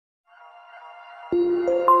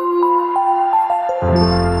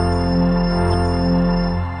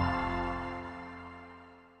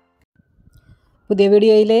പുതിയ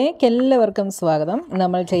വീഡിയോയിലേക്ക് എല്ലാവർക്കും സ്വാഗതം.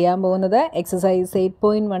 നമ്മൾ ചെയ്യാൻ പോകുന്നത് എക്സസൈസ്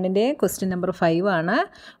 8.1ൻ്റെ ക്വസ്റ്റ്യൻ നമ്പർ 5 ആണ്.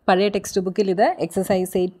 പഴയ ടെക്സ്റ്റ് ബുക്കിൽ ഇത്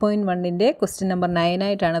എക്സസൈസ് 8.1ൻ്റെ ക്വസ്റ്റ്യൻ നമ്പർ 9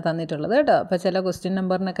 ആയിട്ടാണ് തന്നിട്ടുള്ളത് കേട്ടോ. അപ്പോൾ ചില ക്വസ്റ്റ്യൻ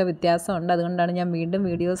നമ്പറിനൊക്കെ വ്യത്യാസമുണ്ട്, അതുകൊണ്ടാണ് ഞാൻ വീണ്ടും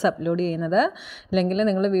വീഡിയോസ് അപ്ലോഡ് ചെയ്യുന്നത്. അല്ലെങ്കിൽ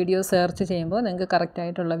നിങ്ങൾ വീഡിയോ സെർച്ച് ചെയ്യുമ്പോൾ നിങ്ങൾക്ക്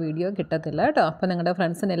കറക്റ്റായിട്ടുള്ള വീഡിയോ കിട്ടത്തില്ല കേട്ടോ. അപ്പോൾ നിങ്ങളുടെ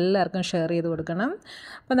ഫ്രണ്ട്സിന് എല്ലാവർക്കും ഷെയർ ചെയ്ത് കൊടുക്കണം.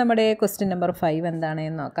 അപ്പോൾ നമ്മുടെ ക്വസ്റ്റ്യൻ നമ്പർ 5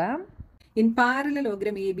 എന്താണെന്ന് നോക്കാം. In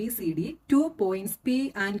parallelogram ABCD, 2 points P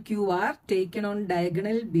and Q are taken on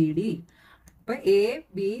diagonal BD. അപ്പോൾ എ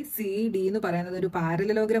ബി സി ഡി എന്ന് പറയുന്നത് ഒരു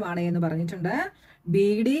പാരലലോഗ്രം ആണ് എന്ന് പറഞ്ഞിട്ടുണ്ട്. ബി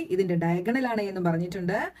ഡി ഇതിന്റെ ഡയഗണൽ ആണ് എന്ന്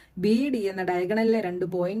പറഞ്ഞിട്ടുണ്ട്. ബി ഡി എന്ന ഡയഗണലിലെ 2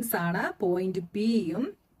 പോയിന്റ്സ് ആണ് പോയിന്റ് പിയും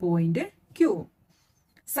point ക്യൂവും.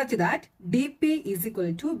 Such that D P is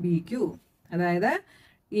equal to B Q. അതായത്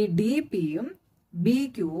ഈ ഡി പിയും ബി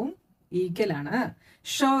ക്യൂവും ഈക്വൽ ആണ്.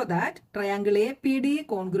 Show that triangle A P D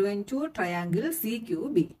congruent to triangle C Q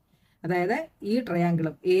B. അതായത് ഈ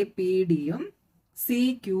ട്രയാങ്കിളും എ പി ഡിയും സി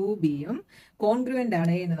ക്യൂ ബിയും കോൺഗ്രുവന്റ്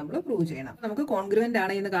ആണ് എന്ന് നമ്മൾ പ്രൂവ് ചെയ്യണം. നമുക്ക് കോൺഗ്രുവന്റ്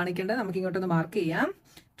ആണ് എന്ന് കാണിക്കേണ്ടത് നമുക്ക് ഇങ്ങോട്ടൊന്ന് മാർക്ക് ചെയ്യാം.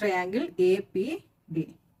 ട്രയാങ്കിൾ എ പി ഡി,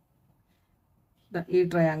 ഈ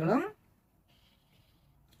ട്രയാങ്കിളും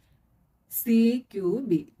സി ക്യൂ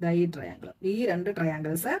ബി, ഈ ട്രയാങ്കിളും, ഈ 2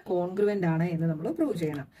 ട്രയാങ്കിൾസ് കോൺഗ്രുവന്റ് ആണ് എന്ന് നമ്മൾ പ്രൂവ്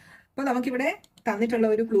ചെയ്യണം. അപ്പോൾ നമുക്കിവിടെ തന്നിട്ടുള്ള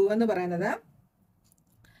ഒരു ക്ലൂ എന്ന് പറയുന്നത്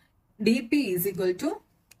D P is equal to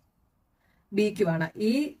B Q ആണ്.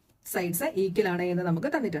 ഈ സൈഡ്സ് ഈക്വൽ ആണ് എന്ന് നമുക്ക്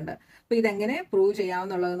തന്നിട്ടുണ്ട്. അപ്പൊ ഇതെങ്ങനെ പ്രൂവ്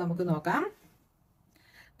ചെയ്യാവുന്നുള്ളത് നമുക്ക് നോക്കാം.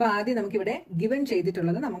 അപ്പൊ ആദ്യം നമുക്കിവിടെ ഗിവൻ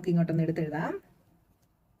ചെയ്തിട്ടുള്ളത് നമുക്ക് ഇങ്ങോട്ടൊന്ന് എടുത്തെഴുതാം.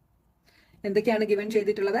 എന്തൊക്കെയാണ് ഗിവൻ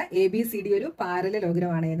ചെയ്തിട്ടുള്ളത്? എ ബി സി ഡി ഒരു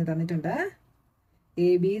പാരലലോഗ്രം ആണ് എന്ന് തന്നിട്ടുണ്ട്. A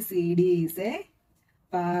B C D is A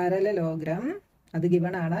parallelogram, അത്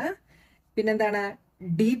ഗിവൺ ആണ്. പിന്നെന്താണ്?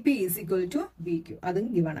 D P is equal to B Q, അതും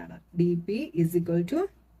ഗിവൺ ആണ്. D P is equal to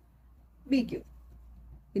B Q.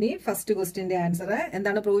 ഇനി ഫസ്റ്റ് ക്വസ്റ്റ്യന്റെ ആൻസർ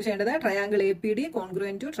എന്താണ് പ്രൂവ് ചെയ്യേണ്ടത്? Triangle A P D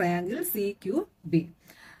congruent to triangle C Q B.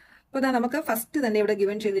 അപ്പൊ നമുക്ക് ഫസ്റ്റ് തന്നെ ഇവിടെ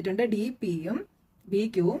ഗിവൻ ചെയ്തിട്ടുണ്ട് ഡി പിയും ബി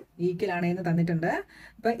ക്യൂവും ഈക്വൽ ആണ് എന്ന് തന്നിട്ടുണ്ട്.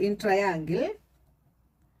 അപ്പൊ in triangle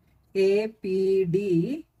A P D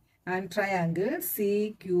and triangle C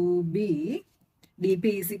Q B, D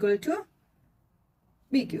P is equal to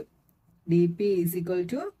B Q. D P is equal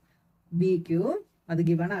to B Q, അത്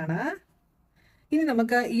ഗിവൺ ആണ്. ഇനി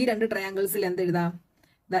നമുക്ക് ഈ 2 ട്രയാങ്കിൾസിൽ എന്തെഴുതാം?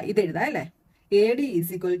 ഇത് എഴുതാം അല്ലേ. A D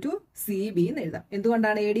is equal to C B എന്ന് എഴുതാം.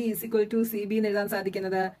 എന്തുകൊണ്ടാണ് A D is equal to C B എന്ന് എഴുതാൻ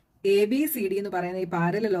സാധിക്കുന്നത്? എ ബി സി ഡി എന്ന് പറയുന്ന ഈ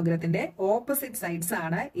പാരലലോഗ്രത്തിന്റെ ഓപ്പോസിറ്റ് സൈഡ്സ്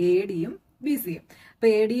ആണ് എ ഡിയും ബി സിയും. അപ്പൊ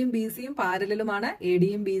എ ഡിയും ബി സിയും പാരലലുമാണ്, എ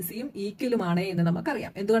ഡിയും ബി സിയും ഈക്വലുമാണ് എന്ന്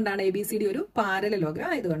നമുക്കറിയാം. എന്തുകൊണ്ടാണ്? എ ബി സി ഡി ഒരു പാരലലോഗ്രം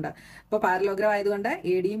ആയതുകൊണ്ട്. അപ്പൊ പാരലോഗ്രം ആയതുകൊണ്ട്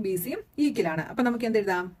എ ഡിയും ബി സിയും ഈക്വലാണ്. അപ്പൊ നമുക്ക്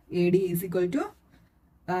എന്തെഴുതാം? A D is equal to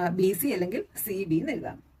B C അല്ലെങ്കിൽ സി ബി എന്ന്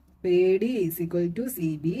എഴുതാം. A D is equal to C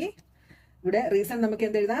B. ഇവിടെ റീസൺ നമുക്ക്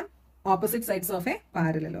എന്തെഴുതാം? Opposite sides of A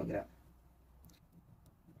parallelogram.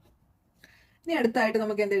 ഇനി അടുത്തായിട്ട്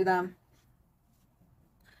നമുക്ക് എന്തെഴുതാം?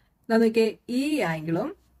 നോക്കിയേ, ഈ ആംഗിളും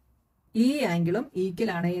ഈക്വൽ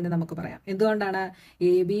ആണ് എന്ന് നമുക്ക് പറയാം. എന്തുകൊണ്ടാണ്?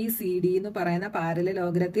 എ ബി സി ഡി എന്ന് പറയുന്ന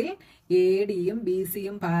പാരലലോഗ്രത്തിൽ എ ഡിയും ബി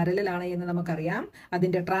സിയും പാരലൽ ആണ് എന്ന് നമുക്കറിയാം.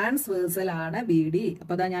 അതിന്റെ ട്രാൻസ്വേഴ്സൽ ആണ് ബി ഡി.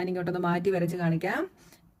 അപ്പൊ അതാ ഞാൻ ഇങ്ങോട്ടൊന്ന് മാറ്റി വരച്ച് കാണിക്കാം.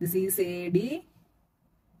 This is A D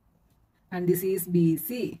and this is B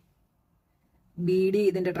C. B D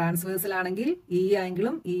ഇതിന്റെ ട്രാൻസ്വേഴ്സൽ ആണെങ്കിൽ ഈ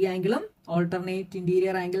ആംഗിളും ഓൾട്ടർനേറ്റ്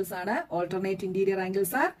ഇന്റീരിയർ ആംഗിൾസ് ആണ്. Alternate interior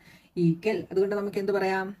angles are equal. അതുകൊണ്ട് നമുക്ക് എന്ത്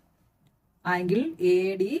പറയാം? ആംഗിൾ എ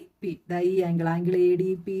ഡി പി, ഈ ആംഗിൾ എ ഡി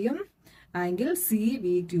പിയും ആംഗിൾ സി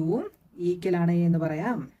ബി ക്യൂവും ഈക്വൽ ആണ് എന്ന്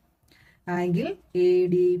പറയാം. Angle A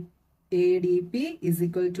D P is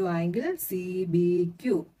equal to angle C B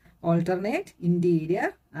Q, alternate interior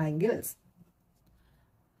angles.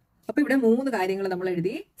 അപ്പൊ ഇവിടെ 3 കാര്യങ്ങൾ നമ്മൾ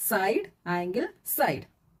എഴുതി. Side, angle, side.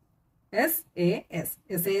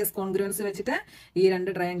 SAS congruence വെച്ചിട്ട് ഈ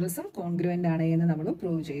 2 ട്രയാങ്കിൾസും കോൺഗ്രുവന്റ് ആണ് എന്ന് നമ്മൾ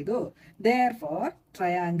പ്രൂവ് ചെയ്തു. Therefore,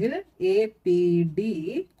 triangle A P D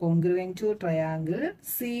congruent to triangle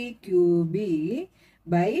C Q B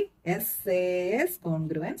by SAS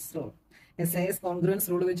congruence rule. SAS congruence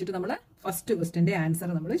rule വെച്ചിട്ട് നമ്മൾ ഫസ്റ്റ് ക്വസ്റ്റ്യന്റെ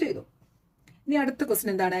ആൻസർ നമ്മൾ ചെയ്തു. ഇനി അടുത്ത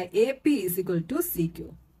ക്വസ്റ്റ്യൻ എന്താണ്? A P is equal to C Q.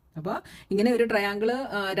 അപ്പോൾ ഇങ്ങനെ ഒരു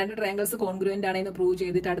 2 ട്രയാങ്കിൾസ് കോൺഗ്രുവന്റ് ആണ് എന്ന് പ്രൂവ്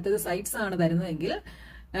ചെയ്തിട്ട് അടുത്തത് സൈഡ്സ് ആണ് തരുന്നതെങ്കിൽ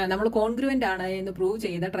നമ്മൾ കോൺഗ്രുവന്റ് ആണ് എന്ന് പ്രൂവ്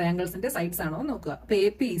ചെയ്ത ട്രയാങ്കിൾസിന്റെ സൈഡ്സ് ആണോ നോക്കുക. അപ്പൊ A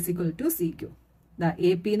P is equal to C Q.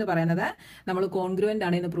 A P എന്ന് പറയുന്നത് നമ്മൾ കോൺഗ്രുവന്റ്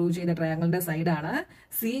ആണ് എന്ന് പ്രൂവ് ചെയ്ത ട്രയാങ്കിളിന്റെ സൈഡാണ്.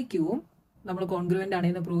 സി ക്യൂവും നമ്മൾ കോൺഗ്രുവന്റ് ആണ്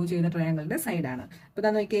എന്ന് പ്രൂവ് ചെയ്ത ട്രയാങ്കിളിന്റെ സൈഡാണ്. അപ്പൊ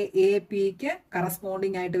എന്താ നോക്കിയേ, എ പിക്ക്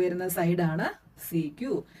കറസ്പോണ്ടിങ് ആയിട്ട് വരുന്ന സൈഡാണ് സി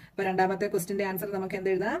ക്യൂ. അപ്പൊ രണ്ടാമത്തെ ക്വസ്റ്റ്യന്റെ ആൻസർ നമുക്ക്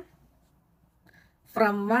എന്തെഴുതാം?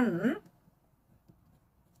 From 1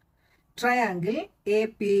 triangle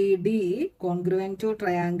APD congruent to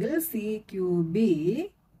triangle CQB.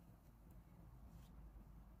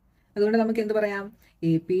 അതുകൊണ്ട് നമുക്ക് എന്ത് പറയാം?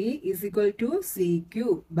 AP is equal to CQ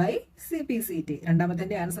by CPCT.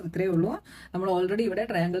 രണ്ടാമത്തെ ആൻസർ ഇത്രയേ ഉള്ളൂ. നമ്മൾ ഓൾറെഡി ഇവിടെ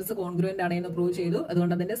ട്രയാങ്കിൾസ് കോൺഗ്രുവന്റ് ആണ് എന്ന് പ്രൂവ് ചെയ്തു.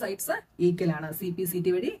 അതുകൊണ്ട് അതിന്റെ സൈഡ്സ് ഈക്വൽ ആണ്. CPCT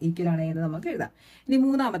വഴി ഈക്വൽ ആണ് എന്ന് നമുക്ക് എഴുതാം. ഇനി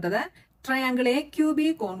മൂന്നാമത്തത് triangle AQB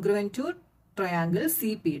congruent to triangle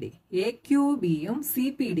CPD. AQBയും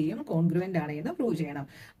CPDയും congruent ആണ് എന്ന് പ്രൂവ് ചെയ്യണം.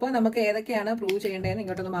 അപ്പോൾ നമുക്ക് ഏതൊക്കെയാണ് പ്രൂവ് ചെയ്യേണ്ടതെന്ന്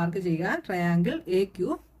ഇങ്ങോട്ടൊന്ന് മാർക്ക് ചെയ്യുക. ട്രയാങ്കിൾ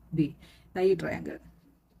AQB, ഈ ട്രയാങ്കിൾ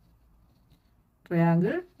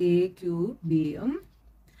AQBയും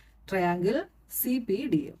ട്രയാങ്കിൾ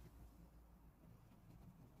CPDയും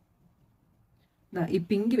ഈ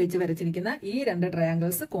പിങ്ക് വെച്ച് വരച്ചിരിക്കുന്ന ഈ രണ്ട്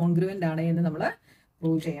ട്രയാങ്കിൾസ് കോൺഗ്രുവന്റ് ആണ് എന്ന് നമ്മൾ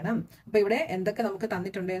പ്രൂവ് ചെയ്യണം. അപ്പൊ ഇവിടെ എന്തൊക്കെ നമുക്ക്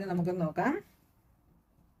തന്നിട്ടുണ്ട് എന്ന് നമുക്കൊന്ന് നോക്കാം.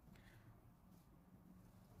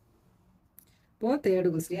 അപ്പോൾ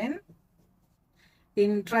third question,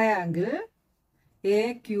 in triangle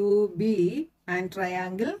AQB and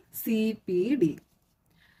triangle CPD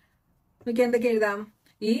നമുക്ക് എന്തൊക്കെ എഴുതാം?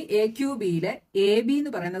 ഈ AQBയിലെ AB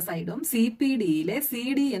എന്ന് പറയുന്ന സൈഡും CPDയിലെ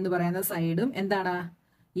CD എന്ന് പറയുന്ന സൈഡും എന്താണ്?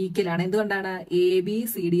 ഈക്വൽ ആണ്. എന്തുകൊണ്ടാണ്?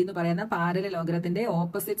 ABCD എന്ന് പറയുന്ന പാരലലോഗ്രത്തിന്റെ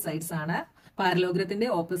ഓപ്പോസിറ്റ് സൈഡ്സ് ആണ്. പാരലോഗ്രത്തിന്റെ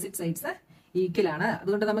ഓപ്പോസിറ്റ് സൈഡ്സ് ഈക്വൽ ആണ്.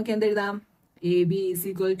 അതുകൊണ്ട് നമുക്ക് എന്തെഴുതാം? AB is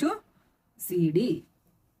equal to CD.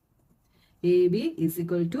 AB is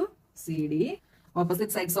equal to CD,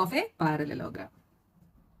 opposite sides of a parallelogram.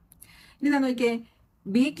 ഇനി നോക്കിയേ,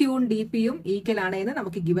 BQ യും DP യും ഈക്വൽ ആണ് എന്ന്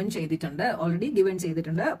നമുക്ക് ഗിവൻ ചെയ്തിട്ടുണ്ട്. ഓൾറെഡി ഗിവൻ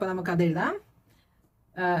ചെയ്തിട്ടുണ്ട്. അപ്പൊ നമുക്ക് അത് എഴുതാം.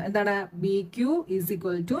 എന്താണ്? BQ is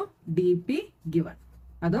equal to DP given.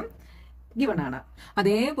 അതും ഗിവൺ ആണ്.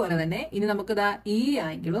 അതേപോലെ തന്നെ ഇനി നമുക്ക് ഈ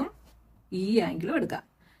ആംഗിളും എടുക്കാം.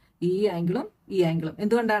 ഈ ആംഗിളും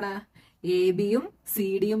എന്തുകൊണ്ടാണ്? ABയും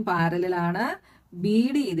CDയും പാരലൽ ആണ്.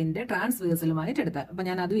 BD ഇതിന്റെ ട്രാൻസ്വേഴ്സലുമായിട്ട് എടുത്താൽ. അപ്പൊ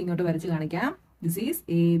ഞാൻ അതും ഇങ്ങോട്ട് വരച്ച് കാണിക്കാം. This is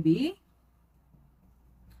AB,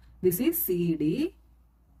 this is CD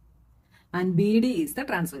and BD is the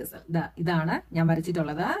transversal. ഇതാണ് ഞാൻ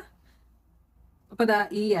വരച്ചിട്ടുള്ളത്. അപ്പൊ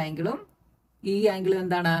ഈ ആംഗിളും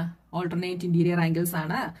എന്താണ്? ഓൾട്ടർനേറ്റ് ഇന്റീരിയർ ആംഗിൾസ്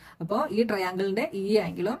ആണ്. അപ്പോൾ ഈ ട്രയാങ്കിളിന്റെ ഈ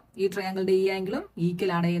ആംഗിളും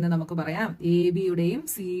ഈക്വൽ ആണ് എന്ന് നമുക്ക് പറയാം. ABയുടെയും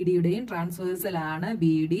CDയുടെയും ട്രാൻസ്വേഴ്സൽ ആണ്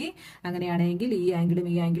BD. അങ്ങനെയാണെങ്കിൽ ഈ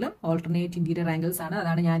ആംഗിളും ഓൾട്ടർനേറ്റ് ഇന്റീരിയർ ആംഗിൾസ് ആണ്.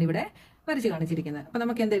 അതാണ് ഞാനിവിടെ വരച്ച് കാണിച്ചിരിക്കുന്നത്. അപ്പൊ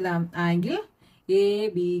നമുക്ക് എന്തെഴുതാം? Angle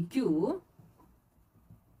ABQ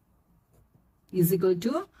is equal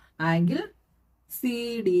to angle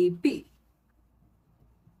CDP.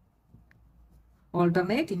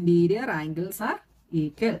 Alternate interior angles are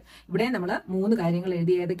equal. ഇവിടെ നമ്മൾ മൂന്ന് കാര്യങ്ങൾ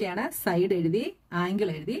എഴുതി. ഏതൊക്കെയാണ്? സൈഡ് എഴുതി, ആംഗിൾ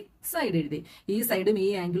എഴുതി, സൈഡ് എഴുതി. ഈ സൈഡും ഈ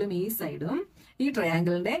ആംഗിളും ഈ സൈഡും ഈ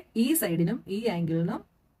ട്രയാങ്കിളിന്റെ ഈ സൈഡിനും ഈ ആംഗിളിനും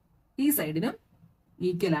ഈ സൈഡിനും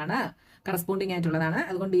ഈക്വൽ ആണ്, കറസ്പോണ്ടിങ് ആയിട്ടുള്ളതാണ്.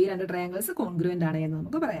 അതുകൊണ്ട് ഈ രണ്ട് ട്രയാങ്കിൾസ് കോൺഗ്രുവന്റ് ആണ് എന്ന്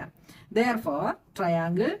നമുക്ക് പറയാം. Therefore,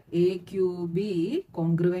 triangle AQB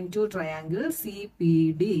congruent to triangle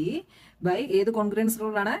CPD by ഏത് കോൺഗ്രുവൻസ്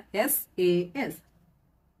റൂൾ ആണ്? SAS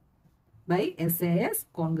by SAS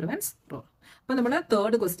congruence rule. അപ്പൊ നമ്മൾ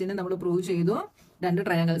തേർഡ് ക്വസ്റ്റ്യൻ നമ്മൾ പ്രൂവ് ചെയ്തു. രണ്ട്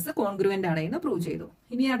ട്രയാങ്കിൾസ് കോൺഗ്രുവന്റ് ആണ് എന്ന് പ്രൂവ് ചെയ്തു.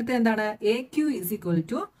 ഇനി അടുത്ത എന്താണ്? AQ is equal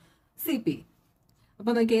to CP.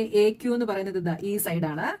 അപ്പൊ നോക്കിയേ, AQ എന്ന് പറയുന്നത് ഈ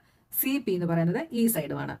സൈഡാണ്, CP എന്ന് പറയുന്നത് ഈ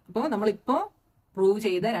സൈഡുമാണ്. അപ്പോൾ നമ്മളിപ്പോ പ്രൂവ്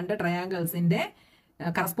ചെയ്ത രണ്ട് ട്രയാങ്കിൾസിന്റെ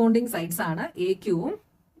കറസ്പോണ്ടിങ് സൈഡ്സ് ആണ് AQയും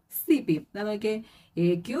CPയും. ഇതാ നോക്കിയേ,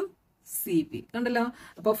 AQ CP കണ്ടല്ലോ.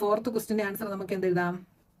 അപ്പോൾ ഫോർത്ത് ക്വസ്റ്റ്യന്റെ ആൻസർ നമുക്ക് എന്തെഴുതാം?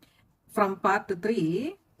 ഫ്രം പാർട്ട്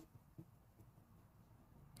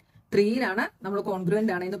 3യിലാണ് നമ്മൾ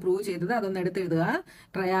കോൺഗ്രുവന്റ് ആണ് എന്ന് പ്രൂവ് ചെയ്തത്. അതൊന്ന് എടുത്ത് എഴുതുക.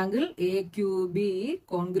 Triangle AQB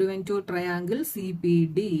congruent to triangle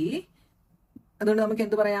CPD. അതുകൊണ്ട് നമുക്ക്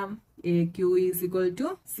എന്ത് പറയാം? AQ is equal to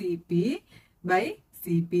CP by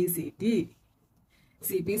CPCT.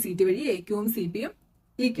 CPCT വഴി AQയും CPയും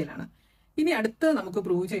ഈക്വൽ ആണ്. ഇനി അടുത്ത് നമുക്ക്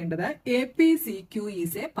പ്രൂവ് ചെയ്യേണ്ടത് APCQ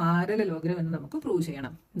is a പാരലലോഗ്രം എന്ന് നമുക്ക് പ്രൂവ്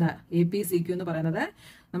ചെയ്യണം. APCQ എന്ന് പറയുന്നത്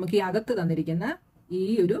നമുക്ക് ഈ അകത്ത് തന്നിരിക്കുന്ന ഈ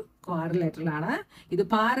ഒരു ക്വാഡ്രിലേറ്ററൽ ആണ്. ഇത്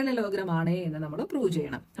പാരലലോഗ്രം ആണ് എന്ന് നമ്മൾ പ്രൂവ്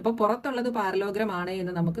ചെയ്യണം. അപ്പൊ പുറത്തുള്ളത് പാരലോഗ്രം ആണ്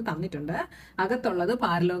എന്ന് നമുക്ക് തന്നിട്ടുണ്ട്, അകത്തുള്ളത്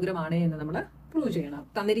പാരലോഗ്രം ആണ് എന്ന് നമ്മൾ പ്രൂവ് ചെയ്യണം.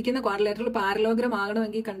 തന്നിരിക്കുന്ന ക്വാഡ്രിലേറ്ററൽ പാരലോഗ്രം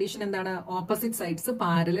ആകണമെങ്കിൽ കണ്ടീഷൻ എന്താണ്? ഓപ്പോസിറ്റ് സൈഡ്സ്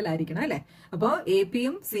പാരലൽ ആയിരിക്കണം അല്ലെ. അപ്പോ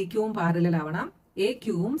APയും CQയും പാരലൽ ആവണം,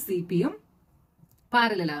 AQയും CPയും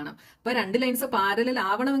പാരലൽ ആകണം. അപ്പൊ രണ്ട് ലൈൻസ് പാരലൽ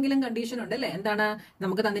ആവണമെങ്കിലും കണ്ടീഷൻ ഉണ്ട് അല്ലെ. എന്താണ്?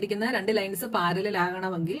 നമുക്ക് തന്നിരിക്കുന്ന രണ്ട് ലൈൻസ് പാരലൽ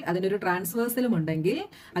ആകണമെങ്കിൽ അതിനൊരു ട്രാൻസ്വേഴ്സലും ഉണ്ടെങ്കിൽ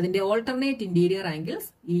അതിന്റെ ഓൾട്ടർനേറ്റ് ഇന്റീരിയർ ആംഗിൾസ്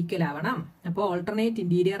ഈക്വൽ ആവണം. അപ്പോൾ ഓൾട്ടർനേറ്റ്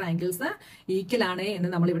ഇന്റീരിയർ ആംഗിൾസ് ഈക്വൽ ആണ്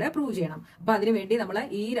എന്ന് നമ്മൾ ഇവിടെ പ്രൂവ് ചെയ്യണം. അപ്പൊ അതിനുവേണ്ടി നമ്മൾ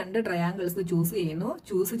ഈ രണ്ട് ട്രയാങ്കിൾസ് ചൂസ് ചെയ്യുന്നു.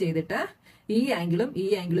 ചൂസ് ചെയ്തിട്ട് ഈ ആംഗിളും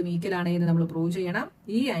ഈക്വൽ ആണ് എന്ന് നമ്മൾ പ്രൂവ് ചെയ്യണം.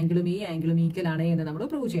 ഈ ആംഗിളും ഈക്വൽ ആണ് എന്ന് നമ്മൾ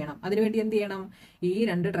പ്രൂവ് ചെയ്യണം. അതിനുവേണ്ടി എന്ത് ചെയ്യണം? ഈ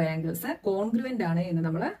രണ്ട് ട്രയാങ്കിൾസ് കോൺഗ്രുവന്റ് ആണ് എന്ന്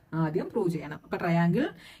നമ്മൾ ആദ്യം പ്രൂവ് ചെയ്യണം. അപ്പൊ triangle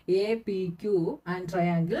APQ and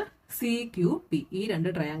triangle CQP, ഈ രണ്ട്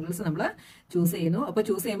ട്രയാങ്കിൾസ് നമ്മൾ ചൂസ് ചെയ്യുന്നു. അപ്പൊ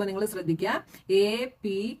ചൂസ് ചെയ്യുമ്പോൾ നിങ്ങൾ ശ്രദ്ധിക്കുക,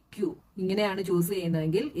 APQ ഇങ്ങനെയാണ് ചൂസ്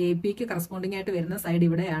ചെയ്യുന്നതെങ്കിൽ APക്ക് കറസ്പോണ്ടിങ് ആയിട്ട് വരുന്ന സൈഡ്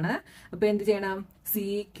ഇവിടെയാണ്. അപ്പൊ എന്ത് ചെയ്യണം?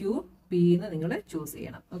 CQP എന്ന് നിങ്ങൾ ചൂസ്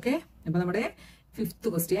ചെയ്യണം. ഓക്കെ, അപ്പൊ നമ്മുടെ 5th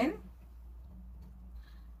question,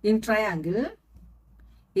 in triangle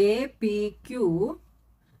APQ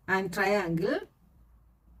and triangle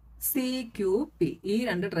CQP, ഈ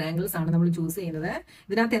രണ്ട് ട്രയാങ്കിൾസ് ആണ് നമ്മൾ ചൂസ് ചെയ്യുന്നത്.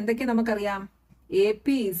 ഇതിനകത്ത് എന്തൊക്കെ നമുക്കറിയാം? AP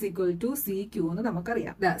is equal to CQ എന്ന്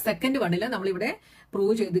നമുക്കറിയാം. സെക്കൻഡ് വണ്ണില് നമ്മൾ ഇവിടെ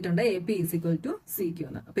പ്രൂവ് ചെയ്തിട്ടുണ്ട് AP is equal to CQ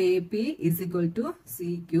എന്ന്. അപ്പൊ AP is equal to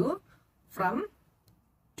CQ from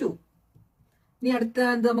 2. ഇനി അടുത്ത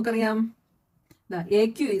എന്ത് നമുക്കറിയാം?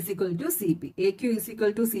 AQ is equal to CP. AQ is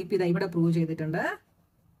equal to CP ഇവിടെ പ്രൂവ് ചെയ്തിട്ടുണ്ട്.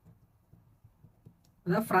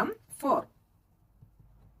 ഫ്രം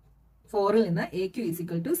 4ൽ നിന്ന് AQ is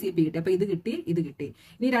equal to CP കിട്ടി. അപ്പൊ ഇത് കിട്ടി, ഇത് കിട്ടി.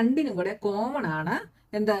 ഇനി രണ്ടിനും കൂടെ കോമൺ ആണ്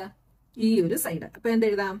എന്താ? ഈ ഒരു സൈഡ്. അപ്പൊ എന്ത്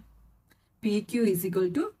എഴുതാം? PQ is equal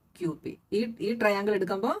to QP. ഈ ട്രയാങ്കിൾ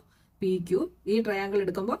എടുക്കുമ്പോൾ PQ, ഈ ട്രയാങ്കിൾ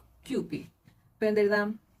എടുക്കുമ്പോൾ QP. അപ്പൊ എന്ത് എഴുതാം?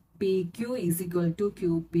 PQ is equal to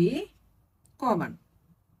QP common.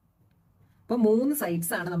 അപ്പൊ 3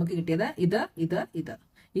 സൈഡ്സ് ആണ് നമുക്ക് കിട്ടിയത്. ഇത്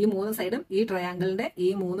ഈ 3 സൈഡും ഈ ട്രയാങ്കിളിന്റെ ഈ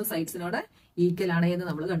 3 സൈഡ്സിനോട് ഈക്വൽ ആണ് എന്ന്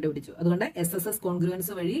നമ്മൾ കണ്ടുപിടിച്ചു. അതുകൊണ്ട് SSS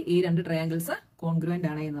കോൺഗ്രുവൻസ് വഴി ഈ രണ്ട് ട്രയാങ്കിൾസ് കോൺഗ്രുവന്റ്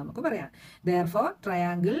ആണ് എന്ന് നമുക്ക് പറയാം. Therefore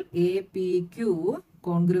triangle APQ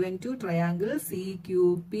congruent to triangle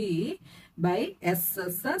CQP by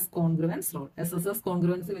SSS congruence rule. SSS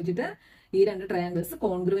congruence വെച്ചിട്ട് ഈ രണ്ട് ട്രയാങ്കിൾസ്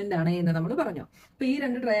കോൺഗ്രുവന്റ് ആണ് എന്ന് നമ്മൾ പറഞ്ഞു. അപ്പൊ ഈ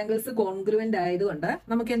രണ്ട് ട്രയാങ്കിൾസ് കോൺഗ്രുവന്റ് ആയതുകൊണ്ട്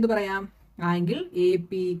നമുക്ക് എന്ത് പറയാം? Angle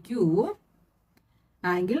APQ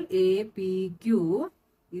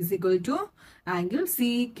is equal to angle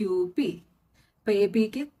CQP. ഇപ്പൊ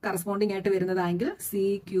APക്ക് കറസ്പോണ്ടിങ് ആയിട്ട് വരുന്നത് ആംഗിൾ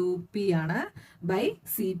CQP ആണ് ബൈ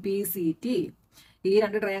CPCT. ഈ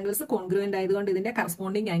രണ്ട് ട്രയാങ്കിൾസ് കോൺഗ്രുവന്റ് ആയതുകൊണ്ട് ഇതിന്റെ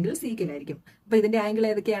കറസ്പോണ്ടിങ് ആംഗിൾ CQലായിരിക്കും. അപ്പൊ ഇതിന്റെ ആംഗിൾ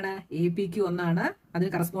ഏതൊക്കെയാണ്? APQ ഒന്നാണ്, അതിന്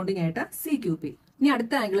കറസ്പോണ്ടിങ് ആയിട്ട് CQP. ഇനി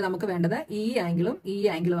അടുത്ത ആംഗിൾ നമുക്ക് വേണ്ടത് ഈ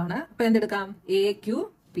ആംഗിളും ആണ്. അപ്പൊ എന്തെടുക്കാം?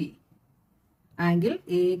 AQP. Angle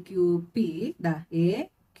AQP.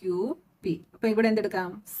 അപ്പൊ ഇവിടെ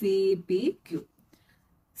എന്തെടുക്കാം? CPQ.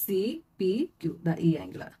 ഈ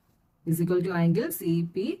angle is equal to angle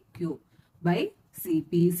CPQ by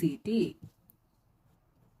CPCT.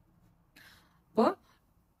 അപ്പോ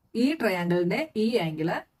ഈ ട്രയാങ്കിളിന്റെ ഈ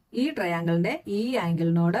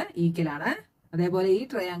ആംഗിളിനോട് ഈക്വൽ ആണ്. അതേപോലെ ഈ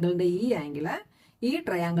ട്രയാങ്കിളിന്റെ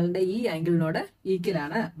ഈ ആംഗിളിനോട് ഈക്വൽ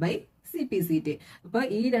ആണ് ബൈ CPCT. അപ്പൊ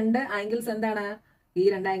ഈ രണ്ട് ആംഗിൾസ് എന്താണ്? ഈ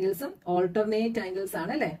രണ്ട് ആംഗിൾസും ഓൾട്ടർനേറ്റ് ആംഗിൾസ്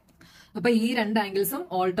ആണ് അല്ലെ? അപ്പൊ ഈ രണ്ട് ആംഗിൾസും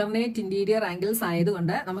ഓൾട്ടർനേറ്റ് ഇന്റീരിയർ ആംഗിൾസ്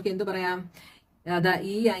ആയതുകൊണ്ട് നമുക്ക് എന്ത് പറയാം?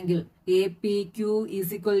 ഈ angle APQ is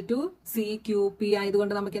equal to CQP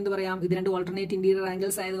ആയതുകൊണ്ട് നമുക്ക് എന്ത് പറയാം? ഇത് രണ്ട് ഓൾട്ടർനേറ്റ് ഇന്റീരിയർ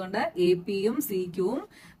ആംഗിൾസ് ആയതുകൊണ്ട് APയും CQവും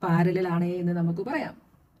പാരലൽ ആണ് എന്ന് നമുക്ക് പറയാം.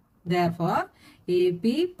 Therefore AP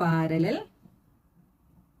parallel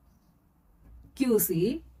QC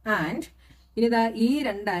and ഇനി ഈ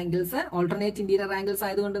രണ്ട് ആംഗിൾസ് ഓൾട്ടർനേറ്റ് ഇന്റീരിയർ ആംഗിൾസ്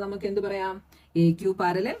ആയതുകൊണ്ട് നമുക്ക് എന്ത് പറയാം? AQ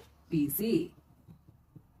parallel PC.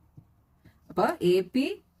 അപ്പൊ AP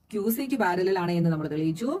QCക്ക് പാരലൽ ആണ് എന്ന് നമ്മൾ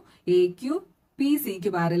തെളിയിച്ചു. AQ PCക്ക്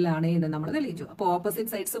പാരലൽ ആണ് എന്ന് നമ്മൾ തെളിയിച്ചു. അപ്പൊ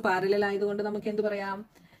ഓപ്പോസിറ്റ് സൈഡ്സ് പാരലൽ ആയതുകൊണ്ട് നമുക്ക് എന്ത് പറയാം?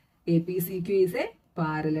 APCQ is a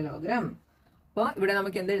parallelogram. അപ്പൊ ഇവിടെ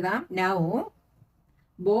നമുക്ക് എന്ത് എഴുതാം? Now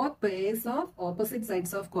both pairs of opposite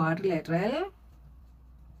sides of quadrilateral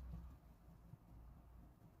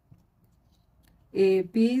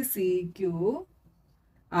APCQ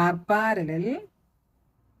are parallel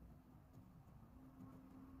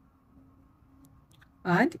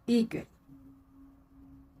and equal.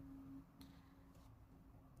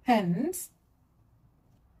 Hence,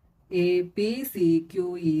 APCQ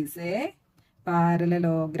is a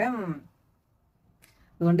parallelogram.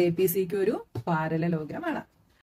 അതുകൊണ്ട് APCQ ഒരു പാരലലോഗ്രം ആണ്.